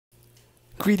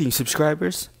Greetings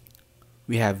subscribers!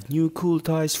 We have new cool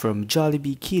toys from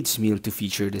Jollibee Kids Meal to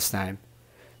feature this time.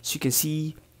 As you can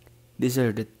see, these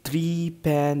are the 3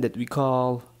 pen that we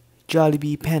call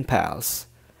Jollibee Pen Pals.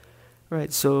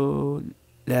 Right, so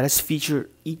let us feature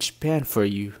each pen for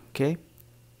you, okay?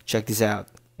 Check this out.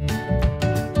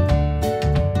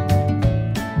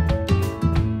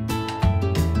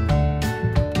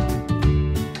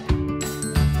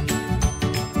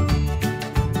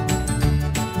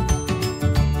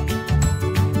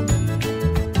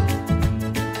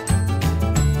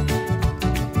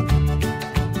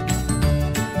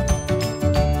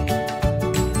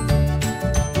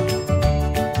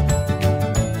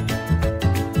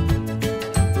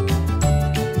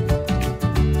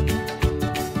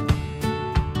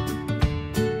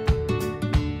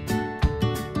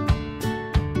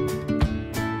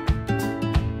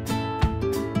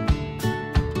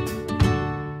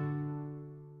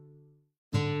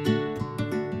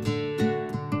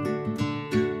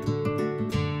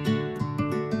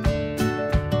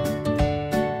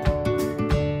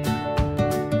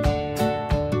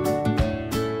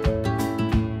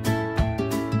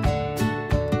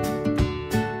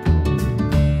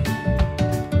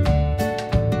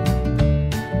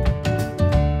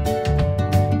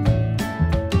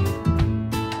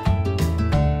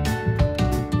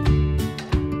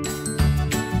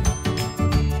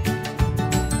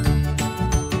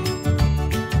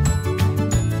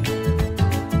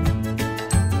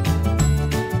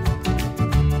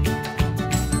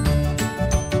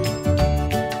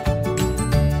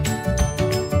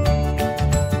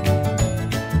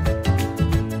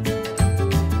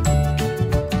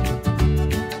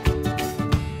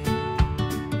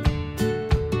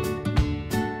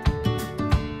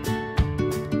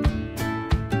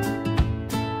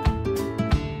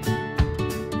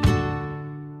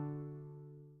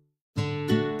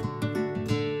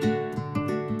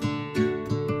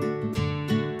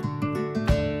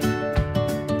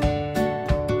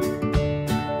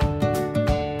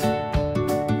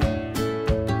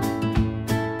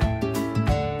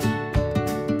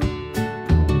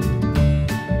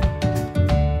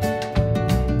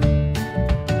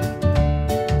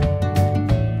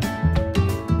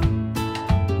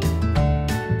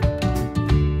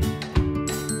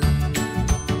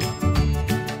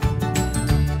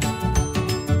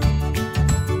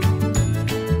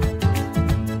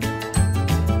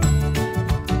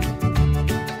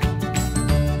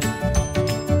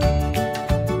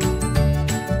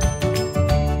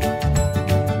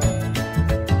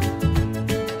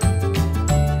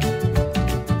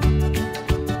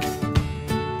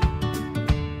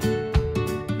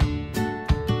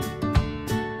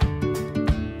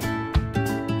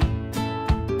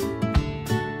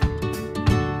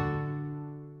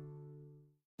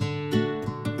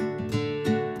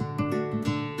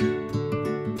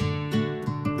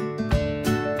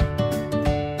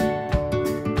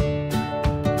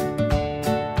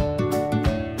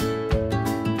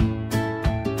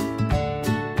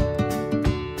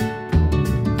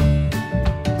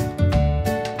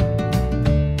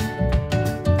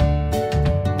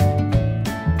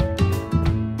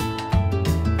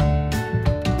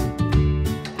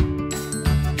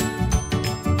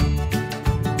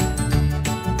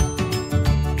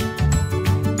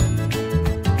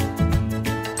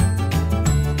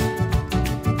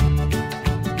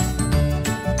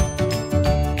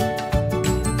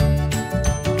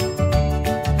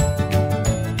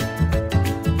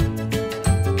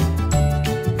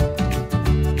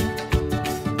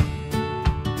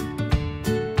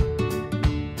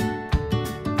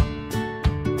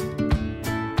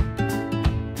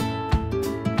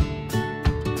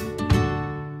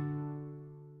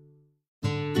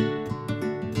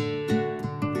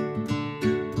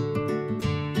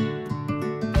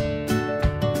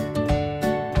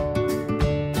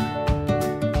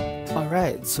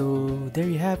 Alright, so there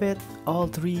you have it, all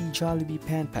 3 Jollibee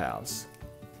Pen Pals,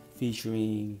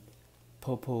 featuring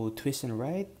Popo Twist and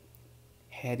Write,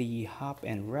 Hetty Hop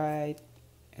and Write,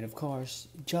 and of course,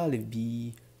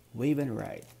 Jollibee Wave and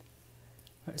Write.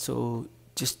 Right, so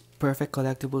just perfect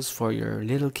collectibles for your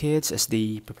little kids as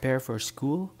they prepare for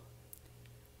school.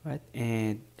 Right,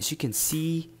 and as you can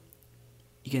see,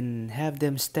 you can have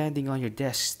them standing on your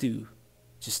desks too.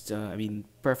 Just,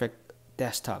 perfect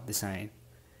desktop design.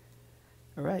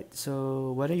 Alright,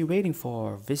 so what are you waiting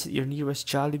for? Visit your nearest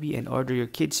Jollibee and order your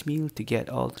kids meal to get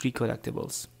all 3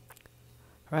 collectibles.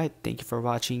 Alright, thank you for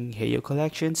watching Hey-Yow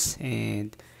Collections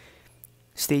and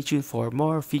stay tuned for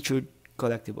more featured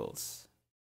collectibles.